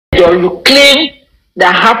you claim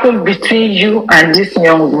that happened between you and this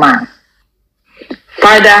young man.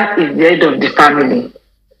 Father is the head of the family.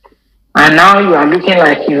 And now you are looking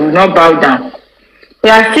like you will not bow down. We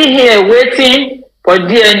are still here waiting for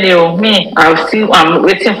DNA. Me, I'm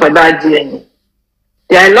waiting for that DNA.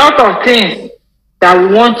 There are a lot of things that we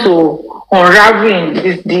want to unravel in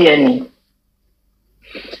this DNA.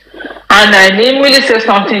 And I namely said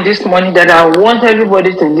something this morning that I want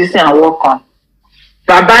everybody to listen and work on.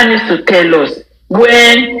 Baba needs to tell us,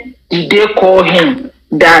 when did they call him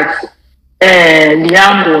that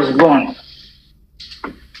Liam was born?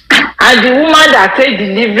 And the woman that take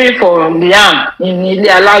delivery for Liam in Ile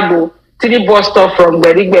Alago, 3 bus stop from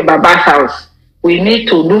Berigbe Baba's house, we need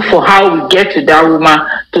to look for how we get to that woman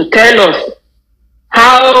to tell us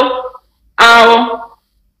how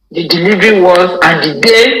the delivery was and the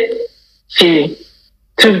day she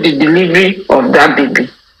took the delivery of that baby.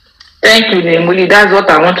 Thank you, Nemuli. That's what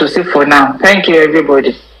I want to say for now. Thank you,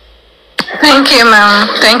 everybody. Thank you, ma'am.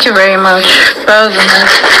 Thank you very much.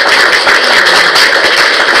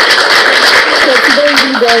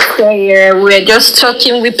 We're just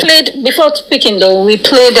talking. We played, before speaking though, we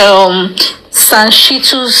played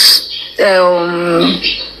Sanshitu's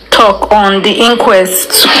talk on the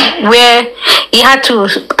inquest, where he had to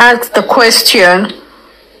ask the question,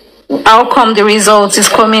 how come the results is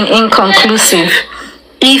coming inconclusive?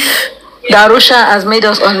 If Darosha has made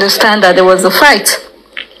us understand that there was a fight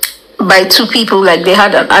by 2 people, like they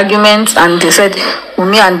had an argument and they said,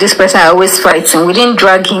 me and this person are always fighting. We didn't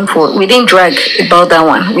drag about that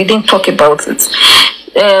one. We didn't talk about it.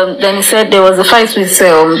 Then he said there was a fight with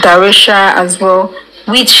Darosha as well,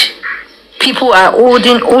 which people are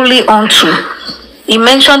holding only on to. He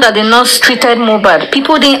mentioned that the nurse treated Mohbad.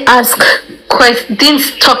 People didn't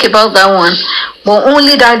didn't talk about that one, but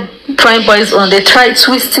only that Prime Boys on, they tried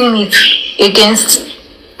twisting it against,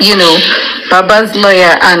 Baba's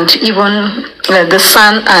lawyer and even the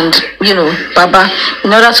son and, Baba,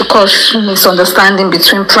 in order to cause misunderstanding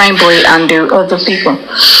between Prime Boy and the other people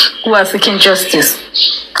who are seeking justice.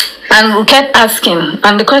 And we kept asking,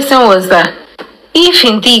 and the question was that if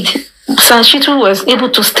indeed Sanshitu was able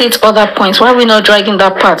to state other points, why are we not dragging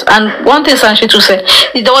that part? And one thing Sanshitu said,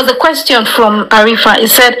 there was a question from Arifa. He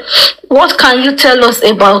said, what can you tell us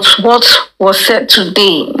about what was said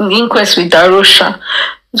today in the inquest with Darosha?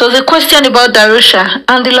 It was a question about Darosha,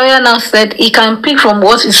 and the lawyer now said he can pick from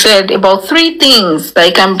what he said about 3 things that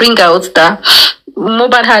he can bring out that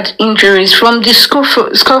Mohbad had injuries from the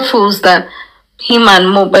scuffles that him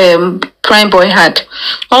and Prime Boy had.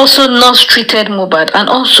 Also, nurse treated Mohbad, and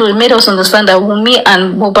also it made us understand that Wunmi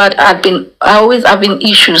and Mohbad had been always having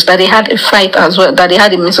issues, that they had a fight as well, that they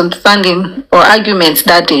had a misunderstanding or argument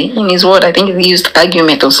that day. In his word, I think he used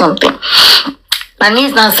argument or something. And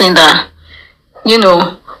he's now saying that,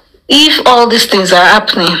 if all these things are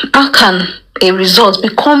happening, how can a result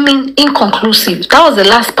becoming inconclusive? That was the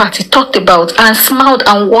last part he talked about, and smiled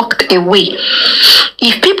and walked away.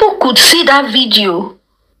 If people could see that video,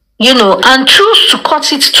 and choose to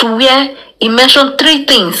cut it to where he mentioned 3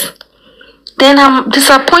 things, then I'm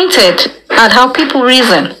disappointed at how people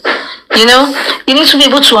reason. You need to be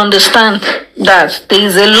able to understand that there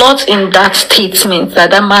is a lot in that statement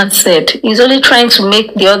that man said. He's only trying to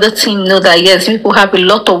make the other team know that, yes, people have a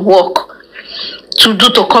lot of work to do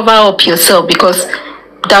to cover up yourself, because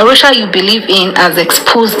Darosha you believe in has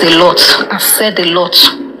exposed a lot, has said a lot,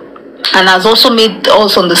 and has also made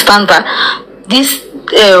us understand that this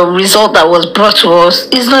result that was brought to us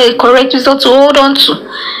is not a correct result to hold on to.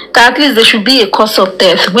 That at least there should be a cause of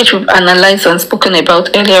death, which we've analyzed and spoken about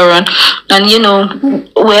earlier on. And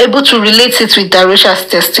we're able to relate it with Darosha's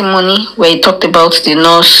testimony, where he talked about the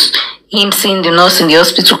nurse, him seeing the nurse in the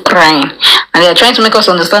hospital crying, and they're trying to make us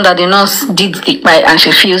understand that the nurse did the crime and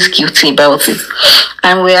she feels guilty about it.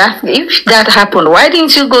 And we asked, if that happened, why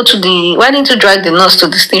didn't you drag the nurse to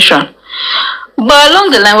the station? But along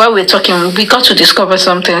the line, while we're talking, we got to discover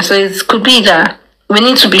something. So it could be that we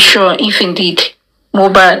need to be sure if indeed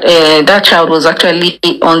Mohbad, that child was actually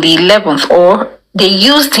on the 11th, or they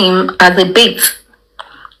used him as a bait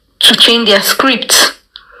to change their script,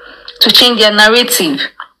 to change their narrative.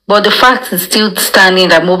 But the fact is still standing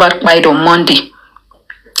that Mohbad died on Monday.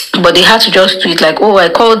 But they had to just tweet like, I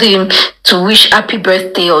called him to wish happy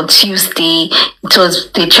birthday on Tuesday. It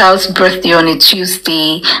was the child's birthday on a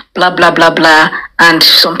Tuesday, blah, blah, blah, blah. And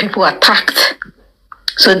some people attacked.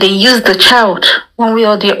 So they used the child one way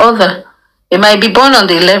or the other. It might be born on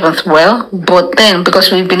the 11th, but then,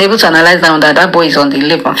 because we've been able to analyze now that boy is on the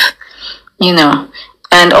 11th,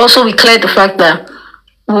 And also we cleared the fact that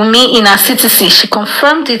Wunmi in her CTC, she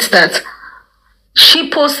confirmed it that She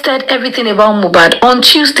posted everything about Mohbad. On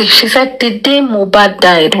Tuesday, she said the day Mohbad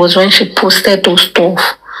died was when she posted those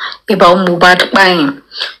stuff about Mohbad buying.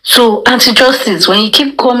 So, anti-justice, when you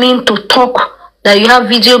keep coming to talk that you have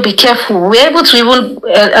video, be careful. We're able to even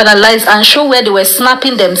analyze and show where they were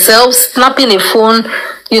snapping themselves, snapping a phone,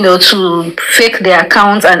 to fake their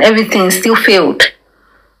accounts, and everything still failed.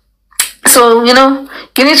 So, you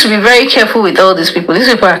need to be very careful with all these people. These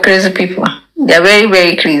people are crazy people. They're very,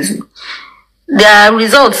 very crazy. Their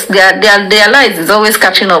results, their lies is always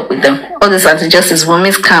catching up with them. All this anti-justice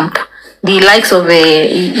Wunmi's camp, the likes of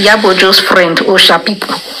Yabojo's friend, Osha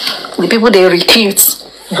people, the people they recruit.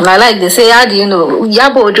 Like they say, how do you know?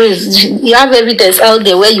 Yabojo you have evidence out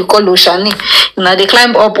there where you call Oshani. They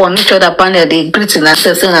climb up on each other panel, they greet in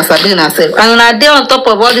ourselves, saying Sabine ourselves. And when they're on top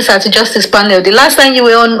of all this anti-justice panel, the last time you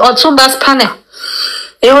were on Otumba's panel,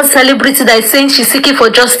 a whole celebrity that is saying she's seeking for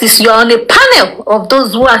justice, you're on a panel of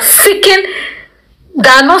those who are seeking,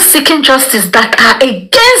 that are not seeking justice, that are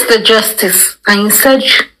against the justice. And you said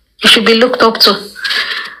you should be looked up to.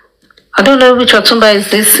 I don't know which Otumba is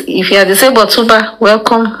this. If you are the same Otumba,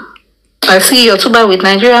 welcome. I see your Otumba with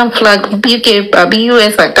Nigerian flag, UK,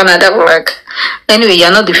 US, and Canada flag. Anyway,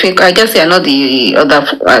 you're not the fake. I guess you're not the other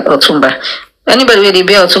Otumba. Anybody where they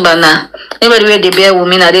bear Otumba now, anybody where they bear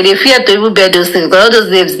Wunmi now, they fear to even bear those things. Because all those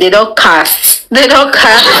names, they don't cast. They don't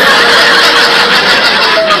cast.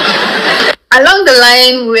 Along the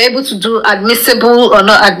line, we were able to do admissible or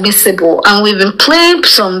not admissible, and we've been playing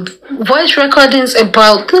some voice recordings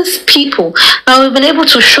about these people, and we've been able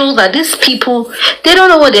to show that these people, they don't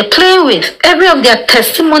know what they're playing with. Every of their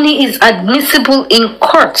testimony is admissible in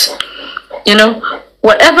court.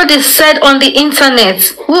 Whatever they said on the internet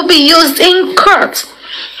will be used in court.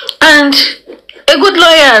 And a good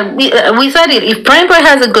lawyer, we said it, if Prime Boy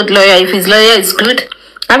has a good lawyer, if his lawyer is good,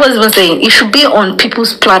 I was even saying it should be on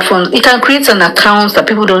people's platforms. It can create an account that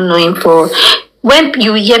people don't know him for. When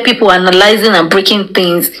you hear people analyzing and breaking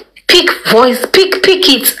things, pick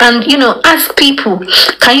it, and ask people,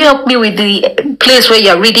 can you help me with the place where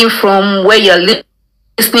you're reading from, where you're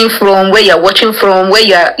listening from, where you're watching from, where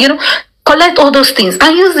you're, collect all those things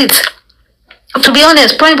and use it. To be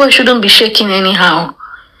honest, Prime Boy shouldn't be shaking anyhow.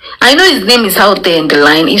 I know his name is out there in the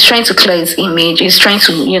line. He's trying to clear his image. He's trying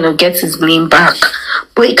to, get his name back.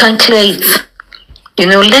 But he can clear it.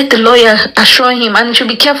 Let the lawyer assure him. And he should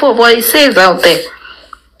be careful of what he says out there.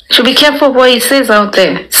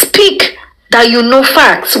 Speak that you know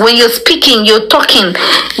facts. When you're speaking, you're talking.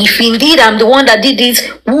 If indeed I'm the one that did this,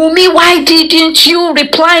 Wunmi, why didn't you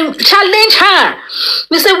reply? Challenge her.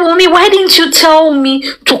 You say, Wunmi, why didn't you tell me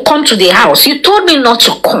to come to the house? You told me not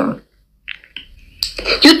to come.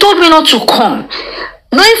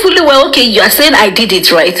 Knowing fully well, okay, you are saying I did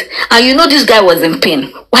it, right? And this guy was in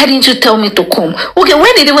pain. Why didn't you tell me to come? Okay,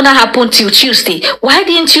 when did it want to happen till Tuesday? Why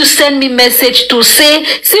didn't you send me message to say,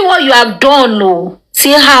 see what you have done, no?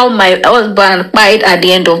 See how my husband died at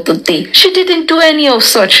the end of the day. She didn't do any of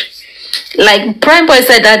such. Like Prime Boy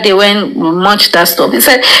said that day when we munched that stuff. He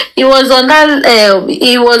said he was on that,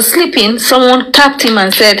 he was sleeping. Someone tapped him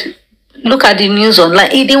and said, look at the news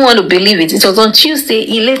online. He didn't want to believe it. It was on Tuesday.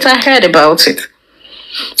 He later heard about it.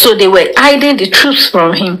 So they were hiding the truth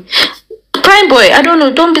from him. Prime Boy, I don't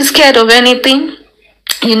know. Don't be scared of anything.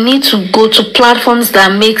 You need to go to platforms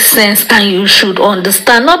that make sense and you should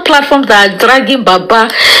understand. Not platforms that are dragging Baba.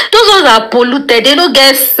 Those ones are polluted. They don't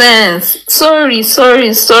get sense. Sorry.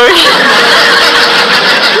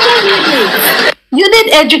 You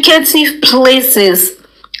need educative places.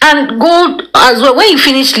 And go as well. When you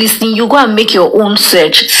finish listening, you go and make your own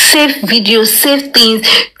search. Save videos, save things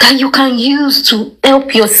that you can use to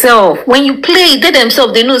help yourself. When you play, they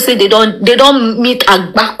themselves, they know, say they don't meet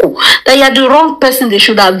Agbako. That you are the wrong person they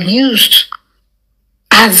should have used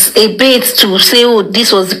as a bait to say, oh,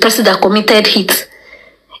 this was the person that committed hit.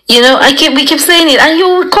 We keep saying it, and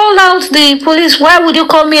you call out the police. Why would you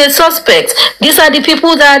call me a suspect? These are the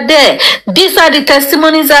people that are there. These are the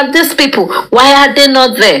testimonies of these people. Why are they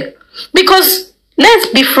not there? Because, let's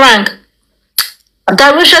be frank,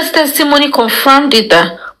 Darosha's testimony confirmed it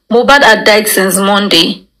that Mohbad had died since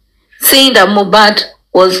Monday, saying that Mohbad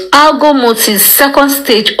was Algomoti's second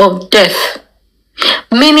stage of death,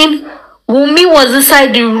 meaning Wunmi was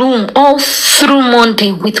inside the room all through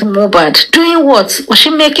Monday with Mohbad. Doing what? Was she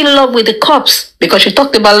making love with the cops? Because she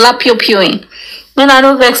talked about lapio-pioing. I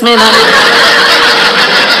don't vex.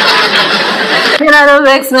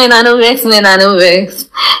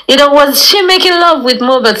 Was she making love with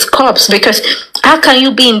Mohbad's cops? Because how can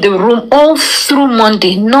you be in the room all through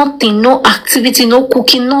Monday? Nothing, no activity, no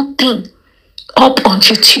cooking, nothing. Up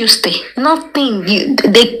until Tuesday. Nothing.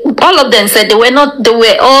 All of them said they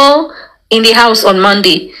were all in the house on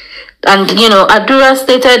Monday. And, Adura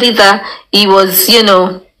stated it that he was,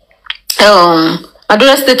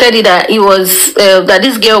 Adura stated it that he was, that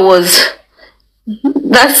this girl was,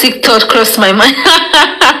 that sick thought crossed my mind.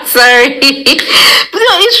 Sorry.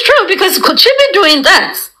 It's true, because could she be doing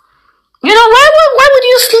that? Why would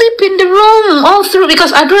you sleep in the room all through?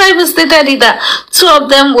 Because Adura even stated it that two of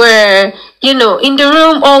them were, in the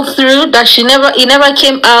room all through, that he never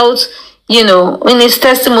came out, in his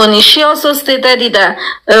testimony. She also stated it that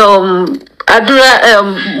Adura,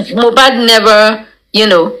 Mohbad never,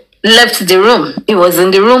 left the room. He was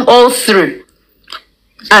in the room all through.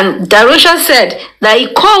 And Darosha said that he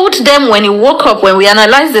called them when he woke up. When we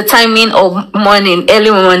analyzed the timing of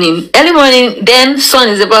early morning, then sun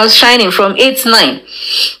is about shining from 8-9.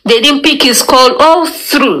 They didn't pick his call all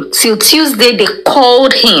through till Tuesday. They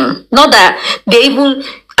called him. Not that they even,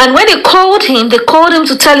 and when they called him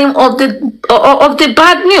to tell him of the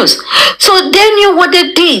bad news. So they knew what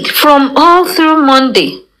they did from all through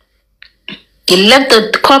Monday. He left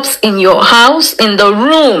the corpse in your house, in the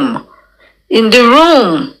room.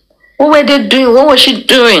 What were they doing? What was she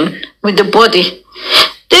doing with the body?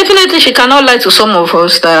 Definitely, she cannot lie to some of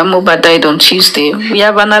us that Mohbad died on Tuesday. We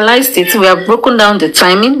have analyzed it. We have broken down the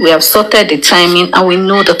timing. We have sorted the timing, and we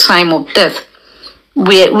know the time of death.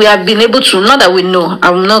 We have been able to, not that we know,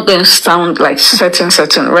 I'm not going to sound like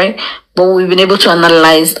certain, right? But we've been able to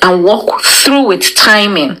analyze and walk through with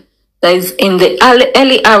timing that is in the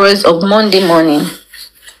early hours of Monday morning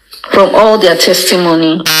from all their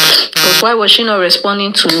testimony. But why was she not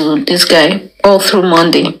responding to this guy all through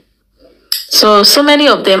Monday? So many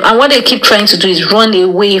of them, and what they keep trying to do is run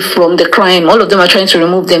away from the crime. All of them are trying to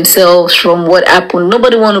remove themselves from what happened.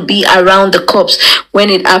 Nobody want to be around the cops when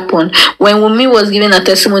it happened. When Wunmi was giving her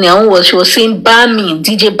testimony, she was saying Bami,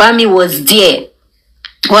 DJ Bami was there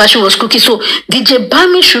while she was cooking. So DJ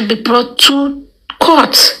Bami should be brought to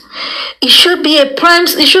court. It should be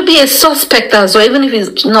a suspect as well, even if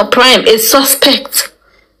it's not prime, a suspect.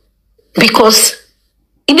 Because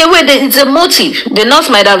in a way, it's a motive. The nurse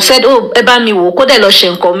might have said, oh, Ebami wo kode lo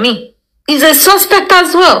shenko mi. He's a suspect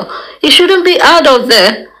as well. He shouldn't be out of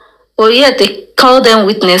there. But yet they call them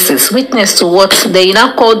witnesses. Witness to what? They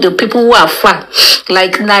now call the people who are far.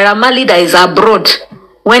 Like Naira Marley that is abroad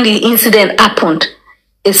when the incident happened.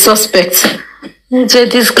 A suspect. It's a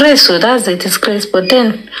disgrace. So that's a disgrace. But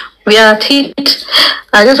then we are at it.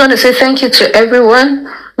 I just want to say thank you to everyone.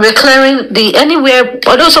 We're clearing anywhere,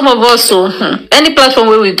 although some of us, any platform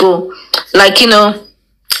where we go, like, the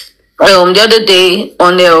other day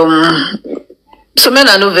on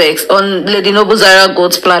Sumena Novex, on Lady Noble Zara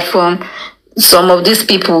Gold's platform, some of these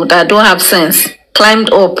people that don't have sense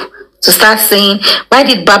climbed up to start saying, why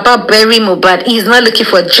did Baba bury Mohbad? He's not looking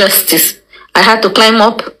for justice. I had to climb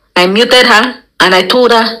up, I muted her, and I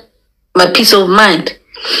told her my peace of mind.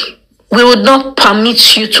 We would not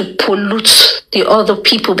permit you to pollute the other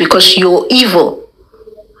people because you're evil.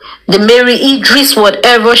 The Mary Idris,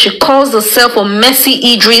 whatever she calls herself, or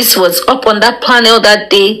Mercy Idris, was up on that panel that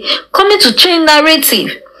day, coming to change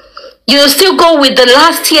narrative. You still go with the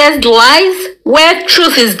last year's lies, where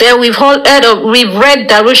truth is there. We've read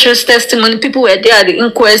Darosha's testimony. People were there at the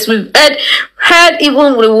inquest. We've heard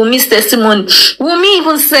even Wunmi's testimony. Wunmi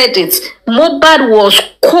even said it. Mohbad was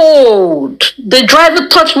cold. The driver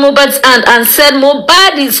touched Mohbad's hand and said,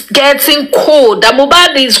 Mohbad is getting cold. That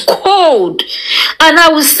Mohbad is cold. And I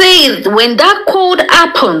will say, when that cold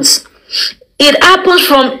happens, it happens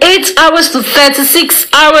from 8 hours to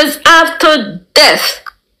 36 hours after death.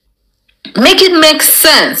 Make it make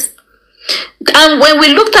sense. And when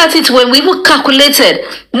we looked at it, when we even calculated,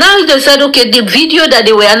 now they said, okay, the video that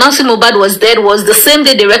they were announcing Mohbad was dead was the same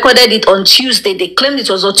day they recorded it on Tuesday. They claimed it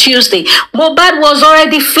was on Tuesday. Mohbad was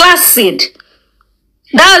already flaccid.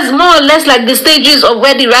 That's more or less like the stages of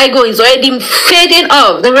where the Rigo is already fading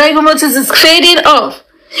off. The rigomotis is fading off.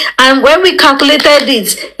 And when we calculated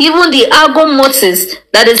it, even the algomotis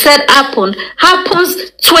that they said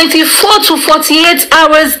happens 24 to 48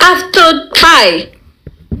 hours after die.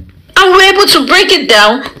 And we're able to break it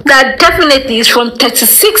down that definitely is from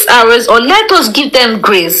 36 hours, or let us give them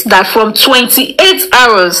grace that from 28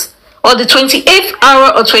 hours, or the 28th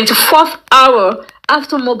hour or 24th hour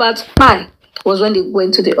after Mohbad's die was when they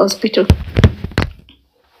went to the hospital.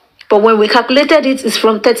 But when we calculated it, it's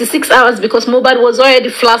from 36 hours because Mohbad was already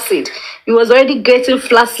flaccid. He was already getting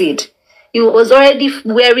flaccid. He was already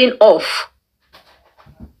wearing off.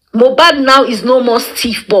 Mohbad now is no more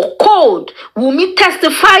stiff but cold. Wunmi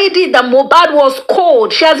testified it that Mohbad was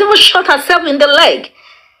cold. She has even shot herself in the leg.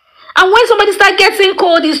 And when somebody starts getting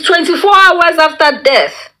cold, it's 24 hours after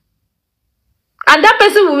death. And that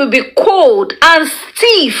person will be cold and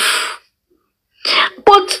stiff.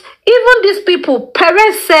 But even these people,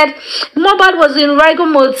 Perez said Mohbad was in rigor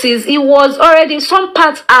mortis. It was already, some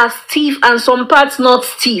parts are stiff and some parts not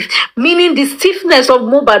stiff, meaning the stiffness of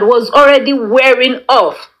Mohbad was already wearing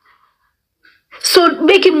off. So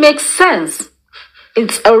make it make sense.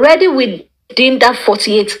 It's already within that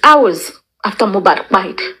 48 hours after Mohbad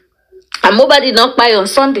died. And Mohbad did not buy on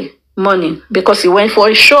Sunday morning because he went for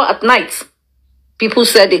a show at night. People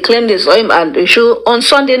said they claimed they saw him at the show on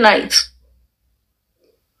Sunday night.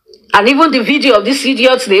 And even the video of these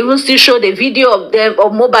idiots, they even still show the video of them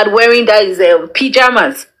of Mohbad wearing that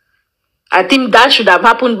pajamas. I think that should have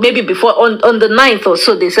happened maybe before on the 9th or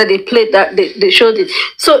so. They said they played that, they showed it.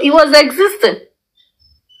 So it was existing.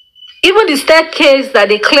 Even the staircase that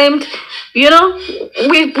they claimed, you know,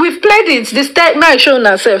 we've played it. The stair, may I show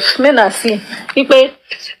ourselves? May I see? You play.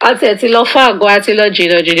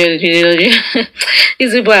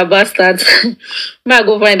 Easy boy, bastard. May I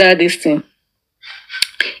go find out this thing?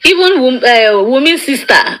 Even Wunmi's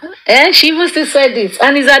sister, she even still said it,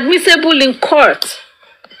 and it's admissible in court.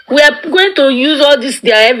 We are going to use all this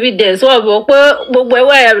their evidence. So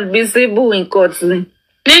we're admissible in court.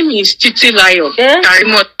 Name is Titilayo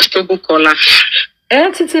Karimotu Lubukola.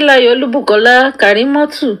 Titilayo Lubukola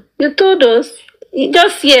Karimotu. You told us.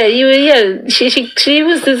 Just here, she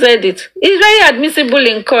even still said it. It's very admissible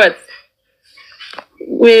in court.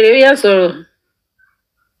 Yes, sir.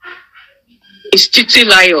 Is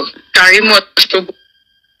Titilayo Karimotu.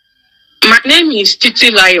 My name is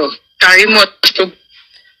Titilayo Karimotu.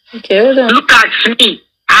 Okay, hold on. Look at me.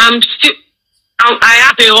 I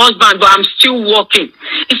have a husband, but I'm still working.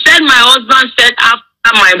 He said my husband said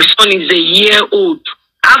after my son is a year old,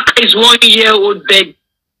 after his 1 year old bed.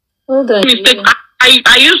 Hold on. I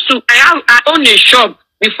own a shop.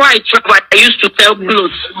 Before I travel, I used to sell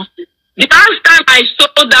clothes. The last time I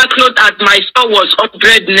sold that clothes at my store was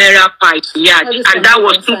 100 naira per yard, and that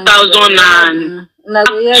was 2000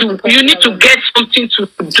 You need to get something to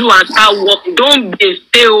do and start working. Don't be a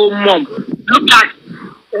stay-home mom. Look at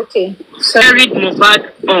buried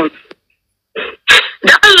Mohbad on.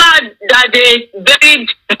 That land that they buried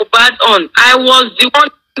Mohbad on, I was the one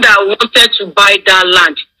that wanted to buy that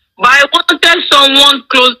land. But I wanted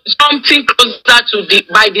something closer to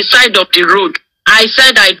by the side of the road. I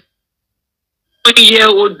said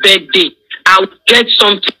 1-year-old birthday, I would get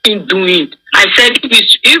something doing. I said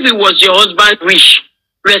if it was your husband's wish,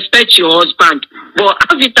 respect your husband. But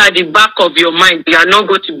have it at the back of your mind, you are not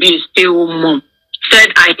going to be a stay-home mom.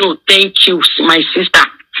 Said, I know, thank you, my sister.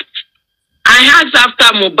 I asked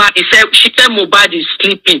after Mohbad, she said Mohbad is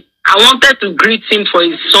sleeping. I wanted to greet him for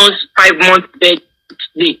his son's 5-month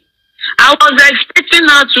birthday. I was expecting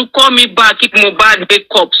her to call me back if Mohbad wake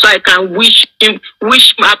up so I can wish him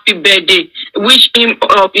happy birthday, wish him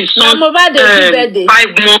his son's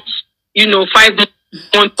 5 months,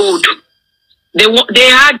 5-month-old. They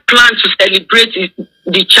had plans to celebrate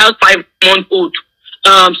the child 5-month-old.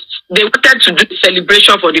 They wanted to do the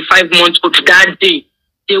celebration for the 5-month-old that day.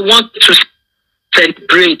 They want to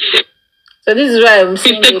celebrate. So this is why I'm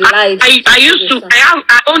saying I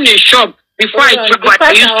own a shop. Before I travel,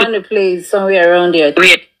 I want to play somewhere around here.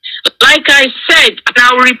 Like I said, and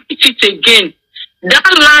I'll repeat it again. That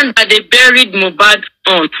land that they buried Mohbad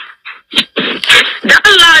on,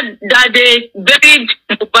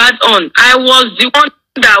 I was the one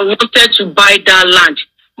that wanted to buy that land.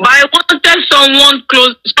 But I wanted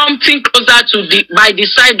something closer to by the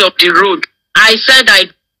side of the road. I said I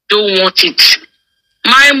don't want it.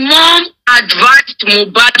 My mom advised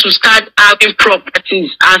Mohbad to start having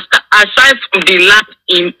properties aside from the land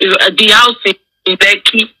in the house in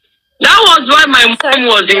Lekki. That was why my mom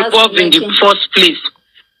was involved in the first place.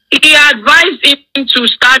 He advised him to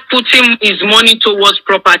start putting his money towards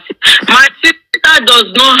property. My sister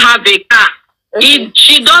does not have a car.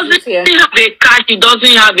 She doesn't have a car. She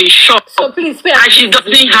doesn't have a shop. So please, and she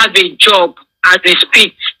doesn't have a job as we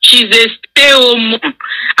speak. She's a stay-home mom.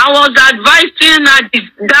 I was advising her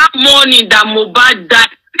that morning that Mohbad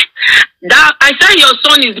died. I said your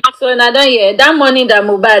son is not. So now don't hear that morning that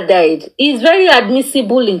Mohbad died is very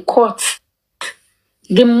admissible in court.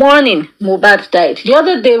 The morning Mohbad died. The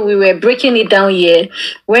other day we were breaking it down here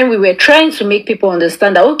when we were trying to make people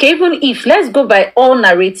understand that okay, even if let's go by all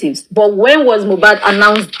narratives, but when was Mohbad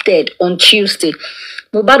announced dead? On Tuesday.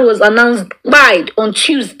 Mohbad was announced died on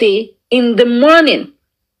Tuesday in the morning.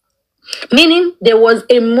 Meaning there was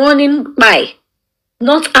a morning by,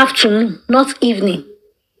 not afternoon, not evening.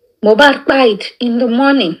 Mohbad died in the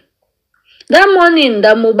morning. That morning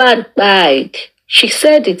that Mohbad died, she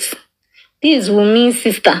said it. This is Wunmi's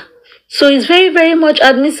sister. So it's very, very much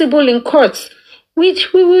admissible in courts,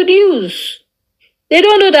 which we would use. They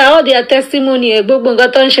don't know that all their testimony, they don't know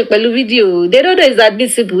it's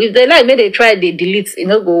admissible. If they like, maybe they try, they delete, it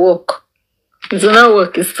no go work. It will not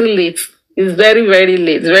work. It's too late. It's very, very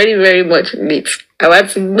late. Very, very much late. Okay,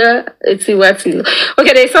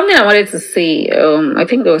 there's something I wanted to say. I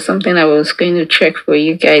think there was something I was going to check for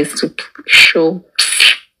you guys to show.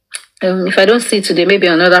 If I don't see it today, maybe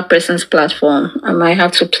on another person's platform, I might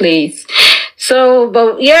have to play it. So,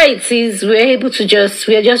 but yeah, it is.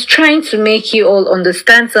 We are just trying to make you all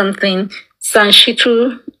understand something.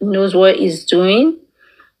 Sanshitu knows what he's doing,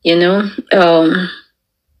 you know.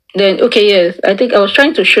 Then, okay, yes, I think I was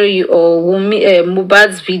trying to show you Wunmi,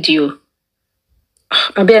 Mohbad's video.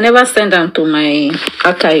 I never sent them to my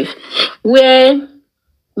archive, where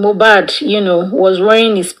Mohbad, you know, was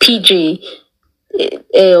wearing his PJ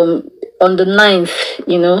on the 9th,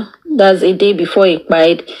 you know, that's a day before he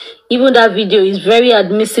died. Even that video is very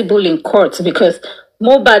admissible in court because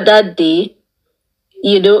Mohbad that day,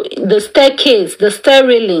 you know, the staircase, the stair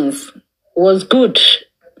railings was good.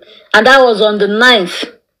 And that was on the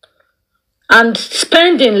 9th. And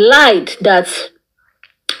Spending lied that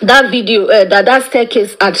video, that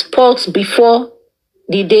staircase had spoiled before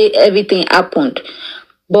the day everything happened.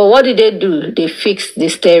 But what did they do? They fixed the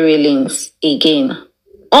stair railings again.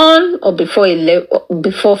 On or before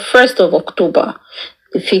 1st of October,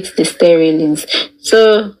 they fixed the stair railings.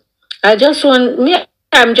 So I'm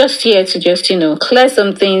just here to just, you know, clear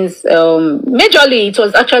some things. Majorly, it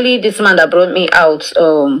was actually this man that brought me out.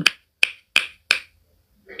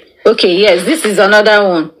 Okay, yes, this is another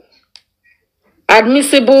one.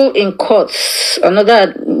 Admissible in courts. Another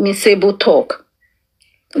admissible talk.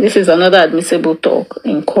 This is another admissible talk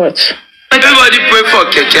in court. Everybody pray for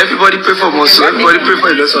Keke, everybody pray for Mosu, everybody pray for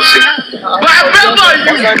a lot of things. But I pray for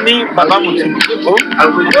you! Let me...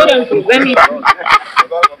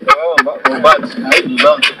 Oh my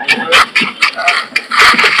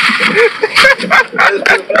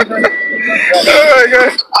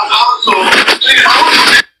God.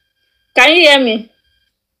 Can you hear me?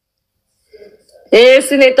 Hey,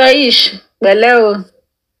 Senator Ish, hello.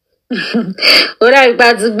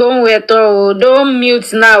 Don't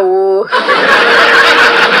mute now.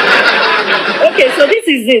 Okay, so this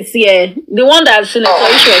is it, yeah. The one that Senator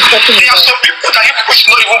Ish was talking about.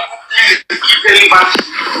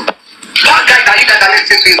 That guy that you guys are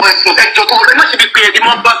listening to his voice, so they must be paid the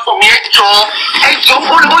money back for me.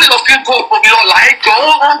 Only of you go for me,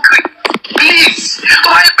 please.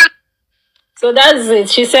 So that's it.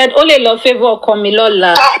 She said, only love favor come me,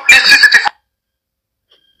 Lola.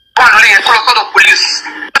 Police.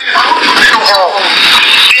 There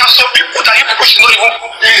are some people that you people should not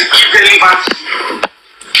even give relevance.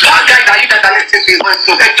 That guy that you guys are listening to his voice,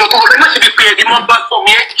 so they must be paid the money back for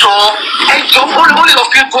me. Only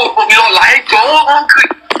of you go for me,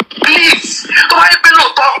 please. Police.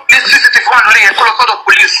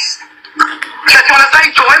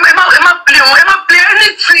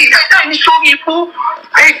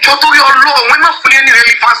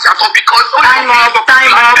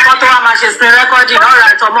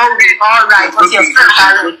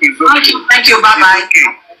 Thank you, bye-bye.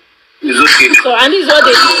 It's okay. So, and this is what they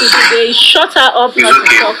did to do. They shut her up. It's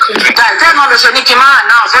okay. Tell mom, please don't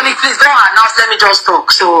announce, let me just talk.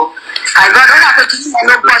 So, I got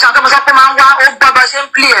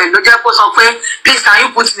please can you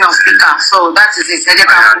put me on speaker? So that is it.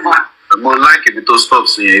 I would like it to stop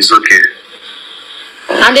saying it's okay.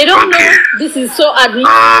 And they don't know this is so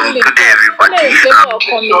admissible. Good day, everybody.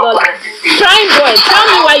 Prime boy, tell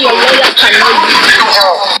me why your lawyer cannot use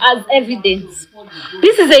as evidence.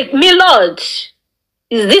 This is a Milord.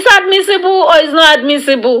 Is this admissible or is not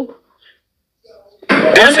admissible?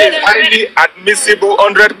 This is highly admissible,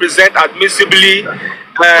 100% admissibly,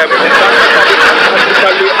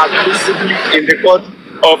 admissibly in the court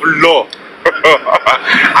of law.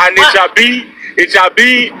 And it shall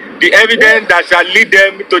be the evidence that shall lead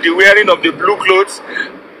them to the wearing of the blue clothes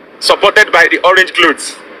supported by the orange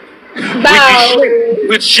clothes.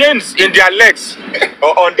 With chains in their legs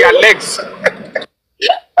or on their legs.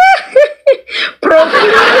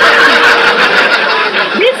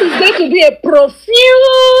 This is going to be a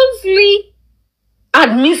profusely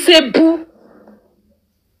admissible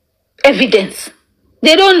evidence.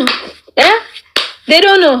 They don't know. They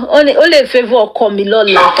don't know. Only a favor of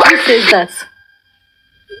Komilola. Who says that?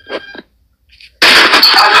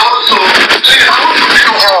 And also, there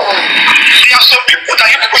are some people that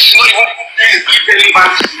you people should not even give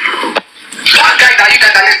relevance. That guy that you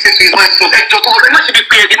guys are listening to his voice, so they must be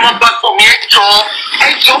paid the money back for me.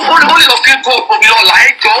 Only of you go for me,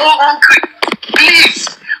 please.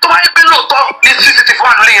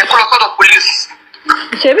 Police.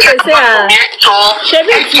 Shebi they say Shebi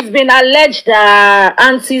it has been alleged that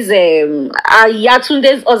Auntie's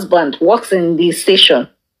Yatunde's husband works in the station.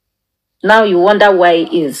 Now you wonder why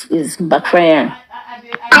is backfiring.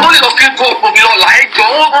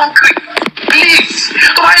 Please,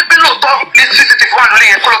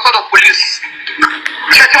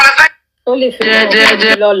 only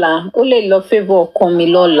favor Lola. Only love favor come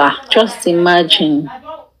Lola. Just imagine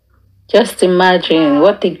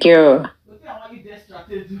what a girl.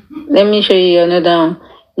 Let me show you another one.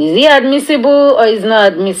 Is he admissible or is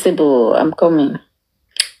not admissible? I'm coming.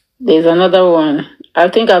 There's another one. I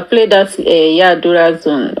think I played that Yadura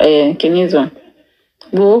zone, Kenny zone.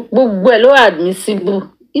 Well,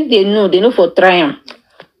 admissible. If they know for trying.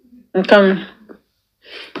 I'm coming.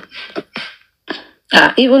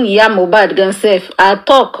 Even Yamobad Gansef, our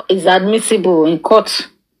talk is admissible in court.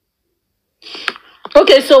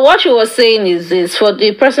 Okay, so what she was saying is this: for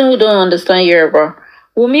the person who don't understand Yoruba,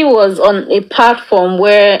 Wunmi was on a platform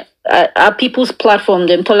where our people's platform,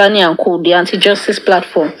 the Tolani and Co, the anti-justice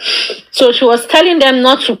platform. So she was telling them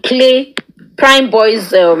not to play Prime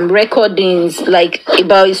Boy's recordings, like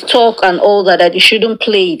about his talk and all that you shouldn't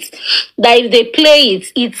play it. That if they play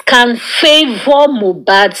it, it can favor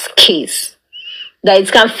Mohbad's case. That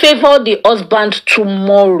it can favor the husband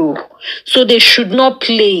tomorrow. So they should not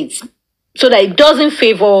play it. So that it doesn't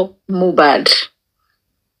favor Mohbad.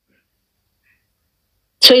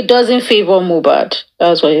 So it doesn't favor Mohbad.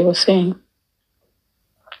 That's what he was saying.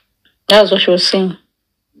 That's what she was saying.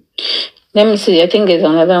 Let me see. I think there's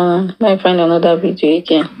another one. Might find another video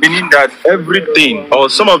again. Meaning that everything or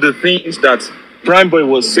some of the things that Prime Boy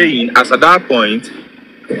was saying as at that point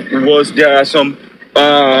was there are some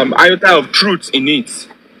iota of truth in it.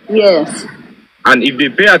 Yes. And if they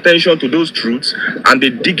pay attention to those truths and they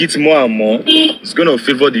dig it more and more, it's going to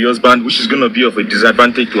favor the husband, which is going to be of a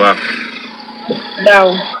disadvantage to her.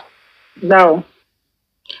 No.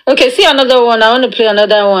 Okay, see another one. I want to play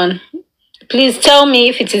another one. Please tell me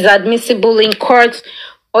if it is admissible in court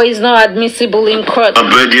or is not admissible in court. I'm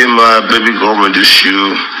begging my baby girl with this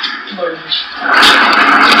shoe.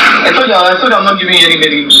 I told you I'm not giving you any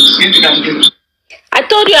baby. You think I'm joking? I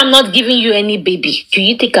told you I'm not giving you any baby. Do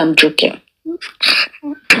you think I'm joking?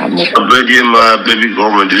 I'm begging my baby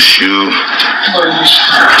girl with this shoe.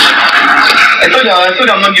 I told you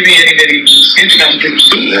I'm not giving you any baby. You think I'm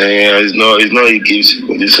joking? Yeah, it's not a gift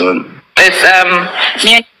for this one. It's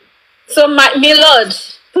So my lord,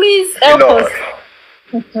 please help us.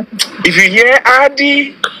 If you hear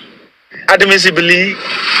admissibly,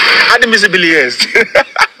 yes.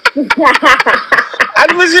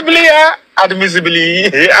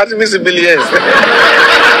 Admissibly, yes.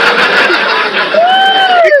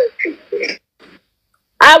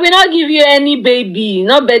 I will not give you any baby,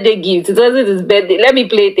 not birthday gift. It wasn't his birthday. Let me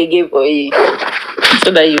play it again for you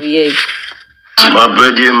so that you hear it. My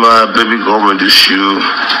baby girl with this shoe.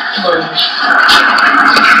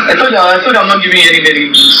 I told you I'm not giving you any baby.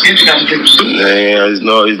 You think I'm joking? Yeah, it's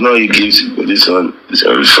not a gift for this one. It's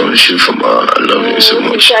a friendship from her. I love you so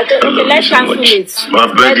much. Okay, let's cancel it. My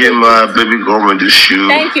baby girl with this shoe.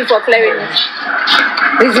 Thank you for clearing it.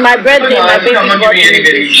 It's my birthday. My baby girl with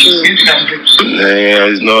this shoe. Yeah,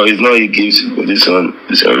 it's not a gift for this one.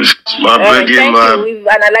 It's a thank you. We've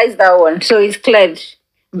analyzed that one, so it's cleared.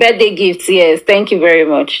 Birthday gifts, yes. Thank you very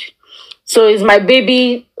much. So is my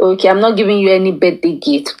baby okay? I'm not giving you any birthday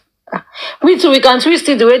gift. We too, we can twist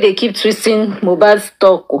it the way they keep twisting Mohbad's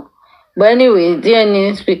talk. But anyway,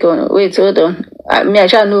 DNA speak on. Wait, hold on. I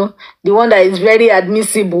shall know the one that is very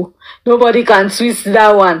admissible. Nobody can twist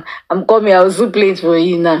that one. I'm coming. I'll also play it for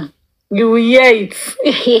you now. You will hear it.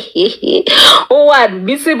 Oh,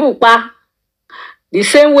 admissible, pa. The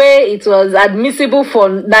same way it was admissible for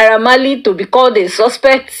Naira Marley to be called a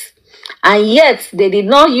suspect, and yet they did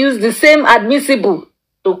not use the same admissible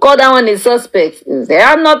to call that one a suspect. Is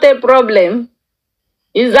that not a problem?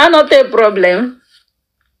 Is that not a problem?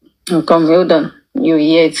 Oh, come, hold on. You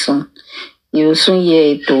hear it soon. You soon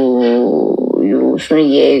hear it too. You soon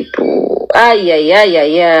hear it too.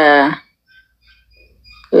 Yeah.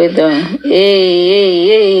 Hold on.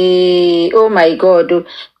 Hey. Oh my God.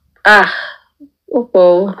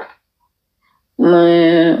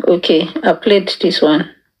 Okay, I played this one.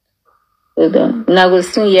 Hold on. Now go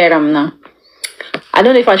soon hear them now. I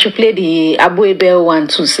don't know if I should play the Abu Ebel one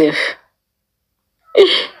too safe. I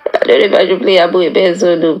don't know if I should play Abu Ebel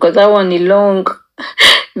solo because that one is long.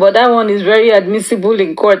 But that one is very admissible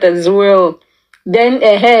in court as well. Then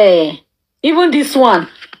even this one.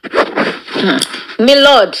 My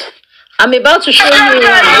lord, I'm about to show you one. Is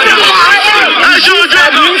this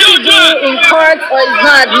admissible in court or is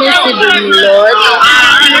not admissible, my lord?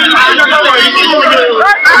 Is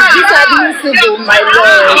this admissible, my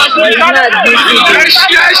lord, or is not admissible?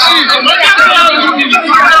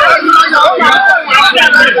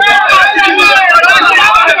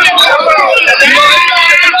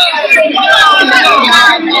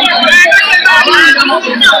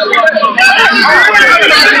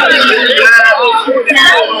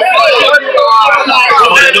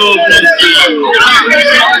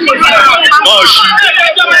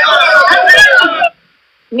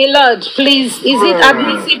 My lord, please, is it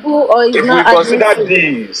admissible or is not admissible? If we consider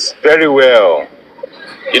this very well,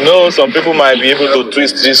 you know, some people might be able to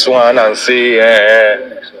twist this one and say,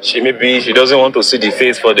 maybe she doesn't want to see the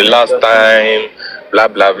face for the last time, blah,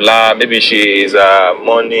 blah, blah. Maybe she is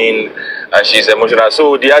mourning and she's emotional.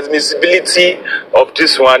 So the admissibility of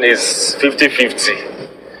this one is 50-50.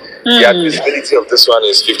 The admissibility of this one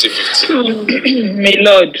is 50-50. My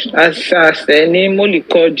lord, as the name only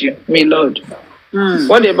called you, my lord.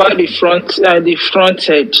 What about the front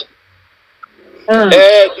head?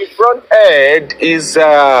 The front head is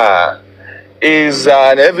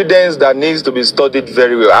an evidence that needs to be studied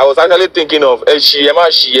very well. I was actually thinking of Eshi.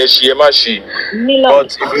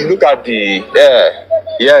 But if you look at the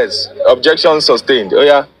yes, objection sustained. Oh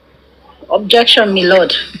yeah. Objection, my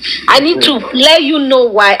lord. I need to let you know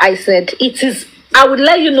why I said it is. I would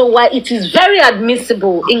let you know why it is very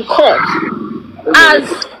admissible in court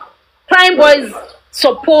as Prime Boy's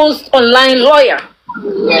supposed online lawyer.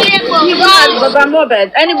 Even as Baba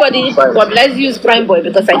Mobed, anybody, but let's use Prime Boy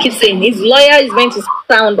because I keep saying his lawyer is going to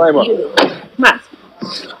sound mad.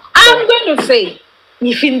 I'm going to say,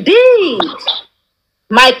 if indeed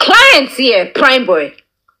my clients here, Prime Boy,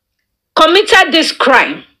 committed this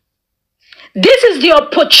crime, this is the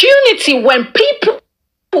opportunity when people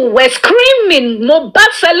were screaming,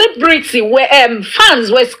 Mohbad celebrity, where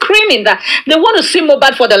fans were screaming that they want to see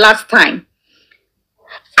Mohbad for the last time.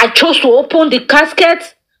 I chose to open the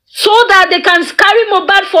casket so that they can carry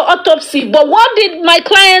Mohbad for autopsy. But what did my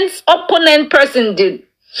client's opponent person do?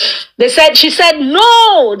 She said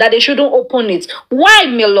no, that they shouldn't open it. Why,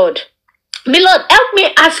 my lord? My lord, help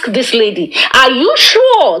me ask this lady. Are you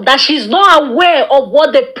sure that she's not aware of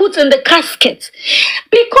what they put in the casket?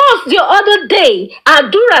 Because the other day,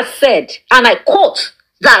 Adura said, and I quote,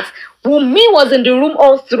 that Wunmi was in the room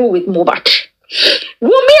all through with Mohbad.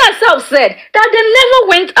 Wunmi herself said that they never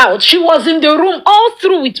went out. She was in the room all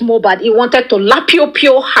through with Mohbad. He wanted to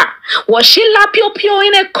lapio-pio her. Was she lapio-pio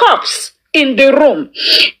in a corpse in the room?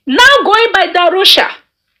 Now going by Darosha,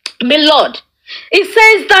 my lord, it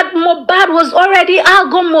says that Mohbad was already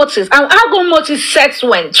algomotis, and algomotis sets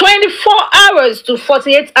when 24 hours to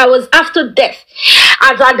 48 hours after death.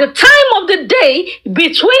 As at the time of the day,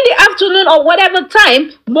 between the afternoon or whatever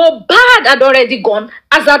time, Mohbad had already gone,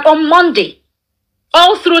 as at on Monday.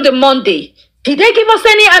 All through the Monday. Did they give us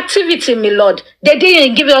any activity, my lord? They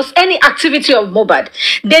didn't give us any activity of Mohbad.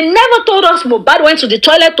 They never told us Mohbad went to the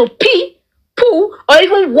toilet to pee, poo, or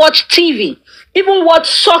even watch TV. Even watch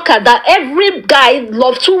soccer that every guy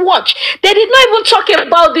loves to watch. They did not even talk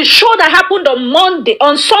about the show that happened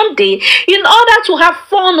on Sunday in order to have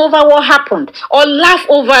fun over what happened or laugh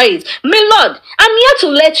over it. My lord, I'm here to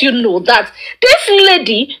let you know that this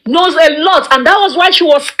lady knows a lot, and that was why she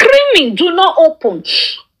was screaming, do not open.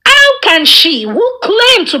 How can she, who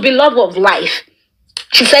claimed to be love of life,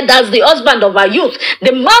 she said that's the husband of her youth,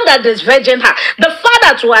 the man that is virgin her, the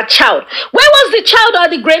father to her child. Where was the child at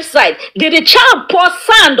the graveside? Did the child pour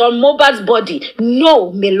sand on Mohbad's body?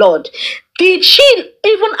 No, my lord. Did she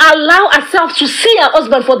even allow herself to see her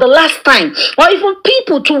husband for the last time? Or even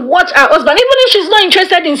people to watch her husband? Even if she's not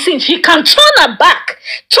interested in seeing, she can turn her back,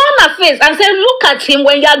 turn her face and say, look at him.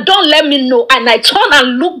 When you're done, let me know. And I turn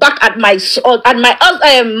and look back at my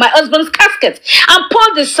husband's casket and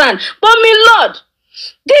pour the sand. But my lord,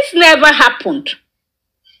 this never happened.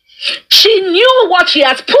 She knew what she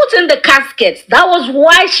has put in the casket. That was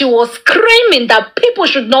why she was screaming that people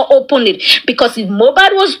should not open it. Because if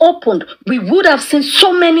Mohbad was opened, we would have seen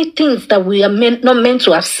so many things that we are not meant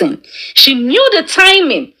to have seen. She knew the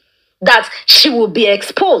timing that she would be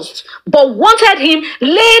exposed, but wanted him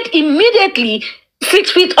laid immediately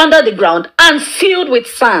 6 feet under the ground and filled with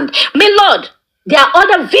sand. My lord, there are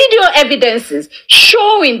other video evidences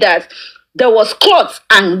showing that there was cloth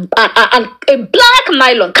and a black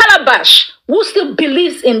nylon calabash. Who still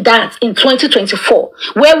believes in that in 2024,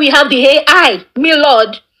 where we have the AI? My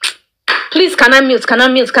lord, please, can I mute? My lord,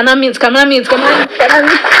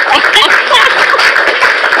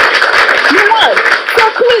 so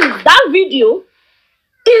please, that video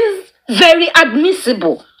is very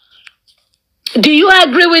admissible. Do you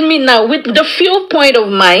agree with me now with the few point of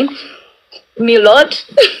mine, my lord?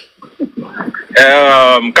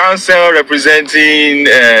 Council representing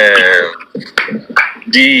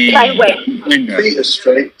the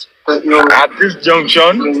at this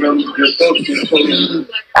junction,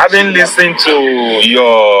 having listened to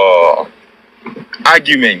your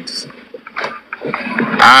arguments,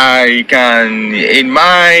 I can, in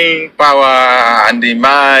my power and in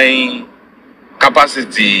my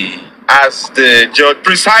capacity as the judge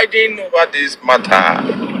presiding over this matter,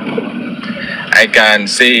 I can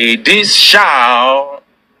say this shall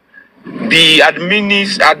be how do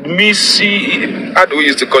we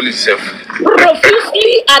used to call itself?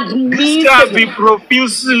 Profusely admissible. This shall be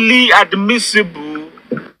profusely admissible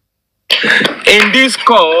in this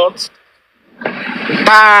court,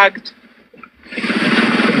 tagged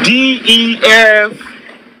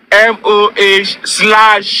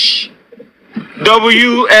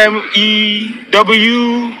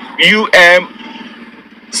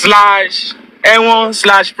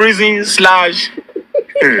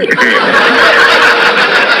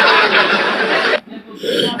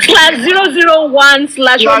 /001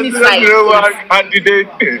 /001 candidate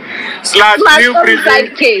 /new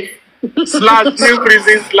prison case /new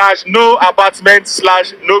prison /no apartment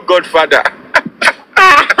 /no godfather.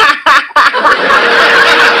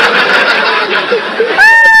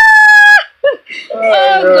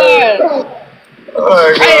 Oh God. Oh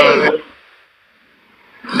my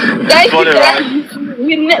God.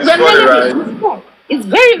 It's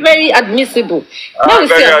very, very admissible. Oh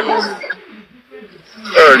God.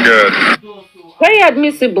 Very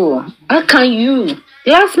admissible. How can you?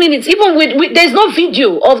 Last minute, even with there's no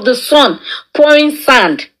video of the son pouring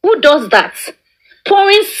sand. Who does that?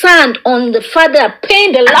 Pouring sand on the father,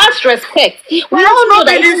 paying the last respect. We all know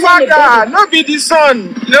that the father, not be the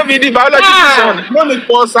son, not be the biological son, no need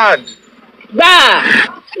pour sand. We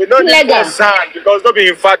don't need pour sand because not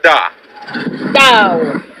being father.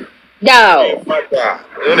 Down. Father,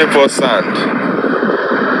 we don't need pour sand.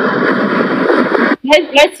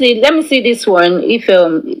 Let's see. Let me see this one. If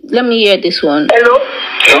let me hear this one. Hello.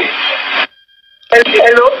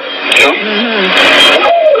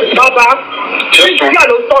 Baba. Ìyá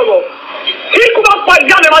ló sọ̀rọ̀. Ikú máa pa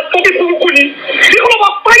ìyá rẹ̀ máa tóbi burúkú ni. Ikú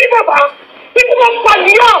máa pa yín bàbá. Ikú máa pa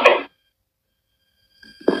ìyá.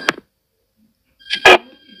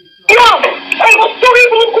 Ìyá ẹ̀rọ tóbi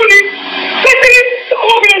burúkú ni. Títí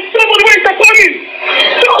ọmọbìnrin tí ọmọbìnrin ìtẹ̀tọ́ ni.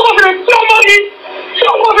 Tí ọmọbìnrin tí ọmọ ni. Tí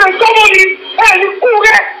ọmọbìnrin tí ọmọ ni. Ẹ̀ẹ́dì kú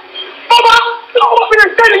rẹ̀. Bàbá tí ọmọbìnrin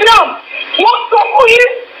tẹ̀lé náà. Wọ́n sọ fún yín.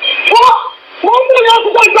 Wọ́n mú ìyá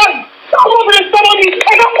àtúntò ìgbà yìí.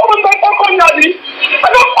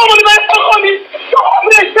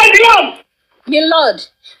 Your Lord,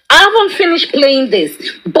 I haven't finished playing this,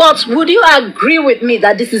 but would you agree with me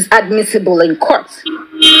that this is admissible in court?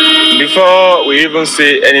 Before we even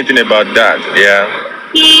say anything about that,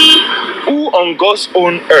 who on God's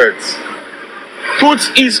own earth puts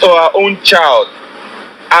his or her own child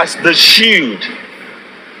as the shield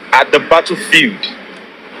at the battlefield?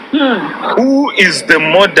 Who is the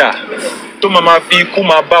mother to mama fi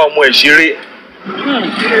kuma ba omo esire?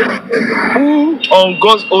 Who on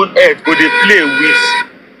God's own earth go they play with?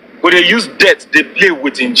 Go they use death they play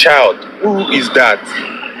with in child? Who is that?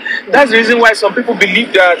 That's the reason why some people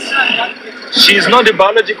believe that she is not the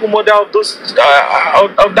biological mother of those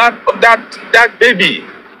of that baby,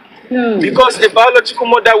 because a biological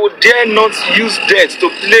mother would dare not use death to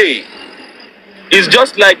play. It's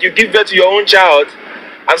just like you give birth to your own child.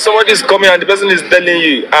 And somebody is coming and the person is telling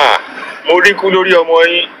you,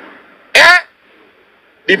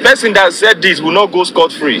 the person that said this will not go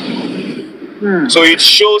scot-free. So it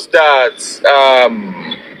shows that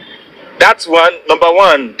that's one. Number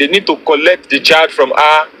one, they need to collect the child from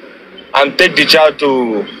her and take the child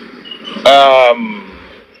to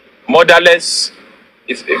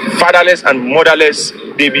fatherless and motherless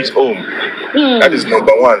babies home. That is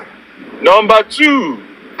number one. Number two,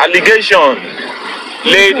 allegation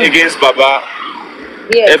laid against Baba.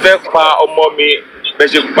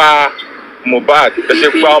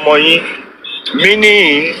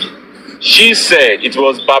 Meaning, she said it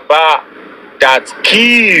was Baba that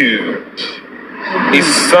killed his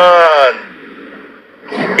son,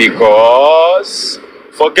 because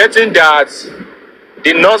forgetting that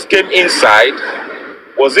the nurse came inside.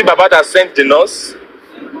 Was it Baba that sent the nurse?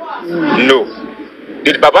 No.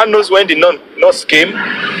 Did Baba knows when the nurse came?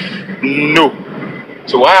 No.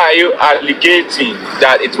 So why are you alleging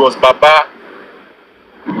that it was Baba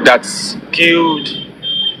that killed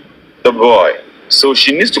the boy? So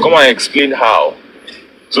she needs to come and explain how.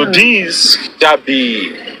 So this shall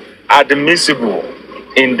be admissible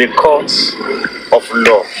in the courts of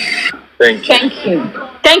law. Thank you. Thank you.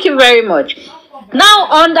 Thank you very much. Now,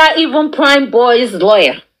 under even Prime Boy's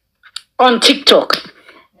lawyer on TikTok,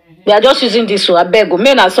 we are just using this, so I beg you,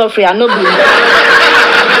 men are suffering, I know. We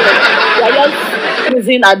are just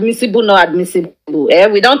using admissible, not admissible.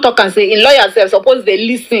 We don't talk and say, in lawyers, suppose they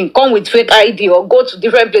listen, come with fake ID or go to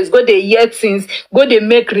different places, go they hear things, go they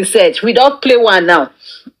make research. We don't play one now.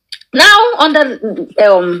 Now, under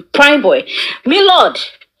Prime Boy, me Lord,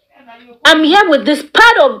 I'm here with this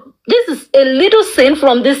part of, this is a little scene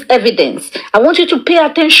from this evidence. I want you to pay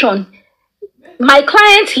attention. My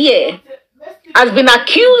client here has been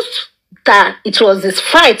accused that it was this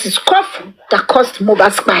fight, this scuffle that caused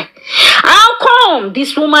Mohbad's spine. How come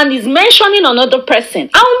this woman is mentioning another person?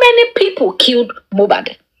 How many people killed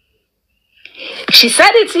Mohbad? She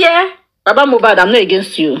said it here. About Mohbad, I'm not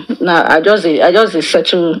against you. Nah, I just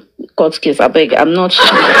settle court case. I beg, I'm not.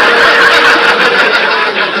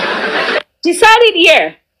 She said it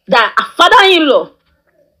here that a father-in-law.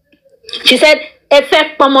 She said,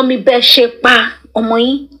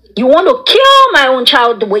 you want to kill my own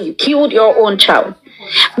child the way you killed your own child.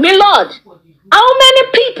 My Lord, how many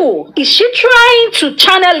people is she trying to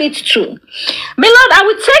channel it to? My Lord, I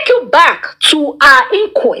will take you back to our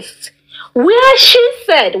inquest, where she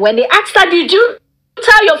said, when they asked her, did you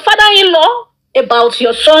tell your father-in-law about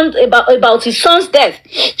your son, about his son's death?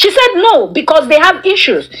 She said no, because they have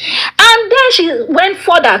issues. And then she went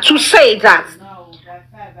further to say that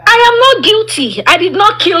I am not guilty. I did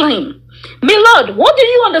not kill him. My Lord, what do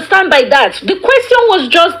you understand by that? The question was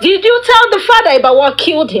just, did you tell the father about what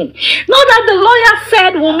killed him? Not that the lawyer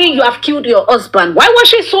said, Wunmi, you have killed your husband. Why was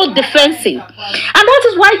she so defensive? And that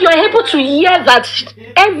is why you are able to hear that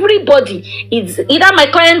everybody is either my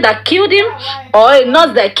client that killed him or a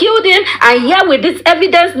nurse that killed him. And here with this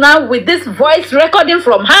evidence now, with this voice recording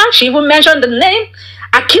from her, she even mentioned the name,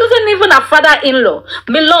 accusing even her father-in-law.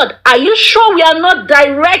 My Lord, are you sure we are not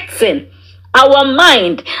directing our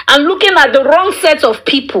mind and looking at the wrong set of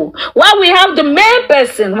people? While we have the main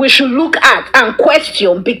person we should look at and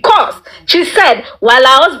question, because she said while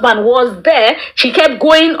her husband was there, she kept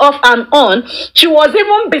going off and on. She was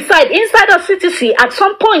even inside of CTC. At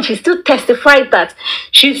some point, she still testified that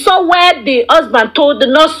she saw where the husband told the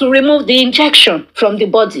nurse to remove the injection from the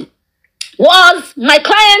body. Was my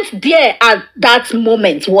client there at that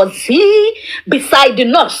moment? Was he beside the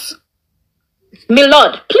nurse? My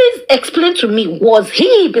Lord, please explain to me, was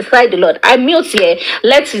he beside the Lord? I mute here.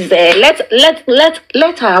 Let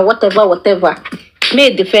her whatever.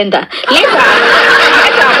 May defender. Let her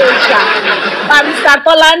Barrister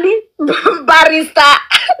Polani, Barrister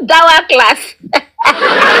Dawa class.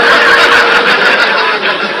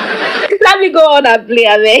 Let me go on and play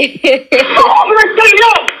away.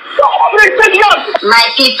 My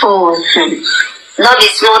people, not the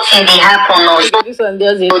small thing they happen. No. This one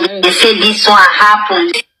does it. They say this one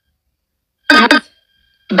happened.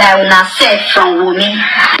 By una self from Wunmi.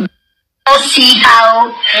 Don't see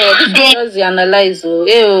how they does the analyze.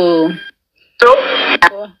 Ew.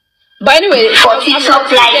 But anyway, for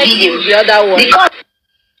TikTok live video. The other one. Because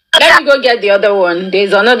let me go get the other one.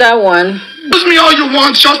 There's another one. Abuse me all you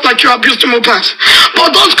want, just like you abused Mohbad.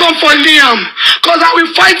 But don't come for Liam, because I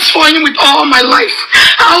will fight for him with all my life.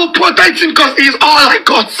 I will protect him because he is all I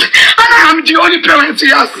got. And I am the only parent he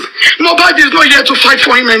has. Nobody is not here to fight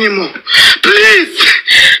for him anymore. Please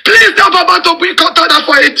tell Baba to be cut order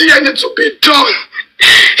for a DNA to be done.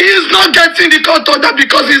 He is not getting the court order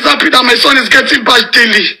because he's happy that my son is getting back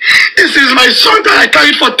daily. This is my son that I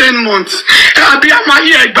carried for 10 months. Everybody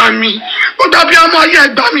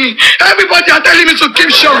are telling me to keep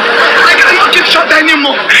short. I cannot keep short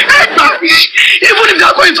anymore. Even if they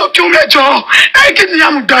are going to kill me, Joe,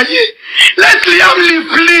 let Liam live,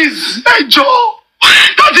 please. Joe.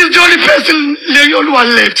 That is the only person Leolua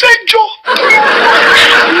left. Joe.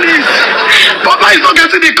 Please. Papa is not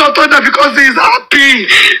getting the court order because he is happy.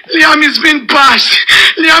 Liam is being bashed.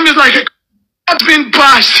 Liam is like a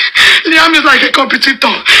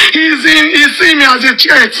competitor. He's seeing me as a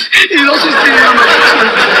threat. He's also seeing me as a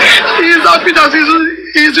threat. He is happy that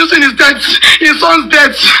he's using his son's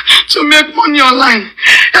debt to make money online.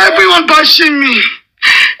 Everyone bashing me.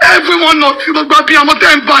 Everyone of you, Babi, I'm not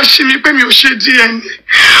bashing me. Pay me your shit DNA.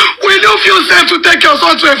 Will you feel safe to take your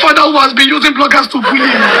son to a father who has been using bloggers to bully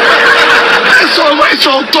him? That's all right,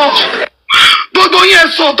 so talk. But don't hear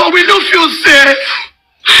so talk. Will you feel safe?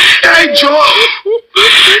 Hey, Joe.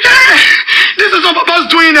 Hey, this is what Papa's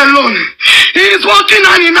doing alone. He is working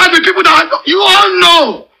hand in hand with people that you all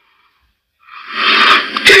know.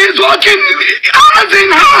 He is working hand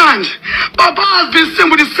in hand. Papa has been seen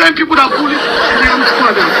with the same people that bullied his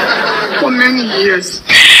father for many years.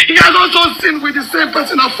 He has also seen with the same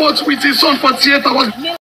person that fought with his son for 48 hours.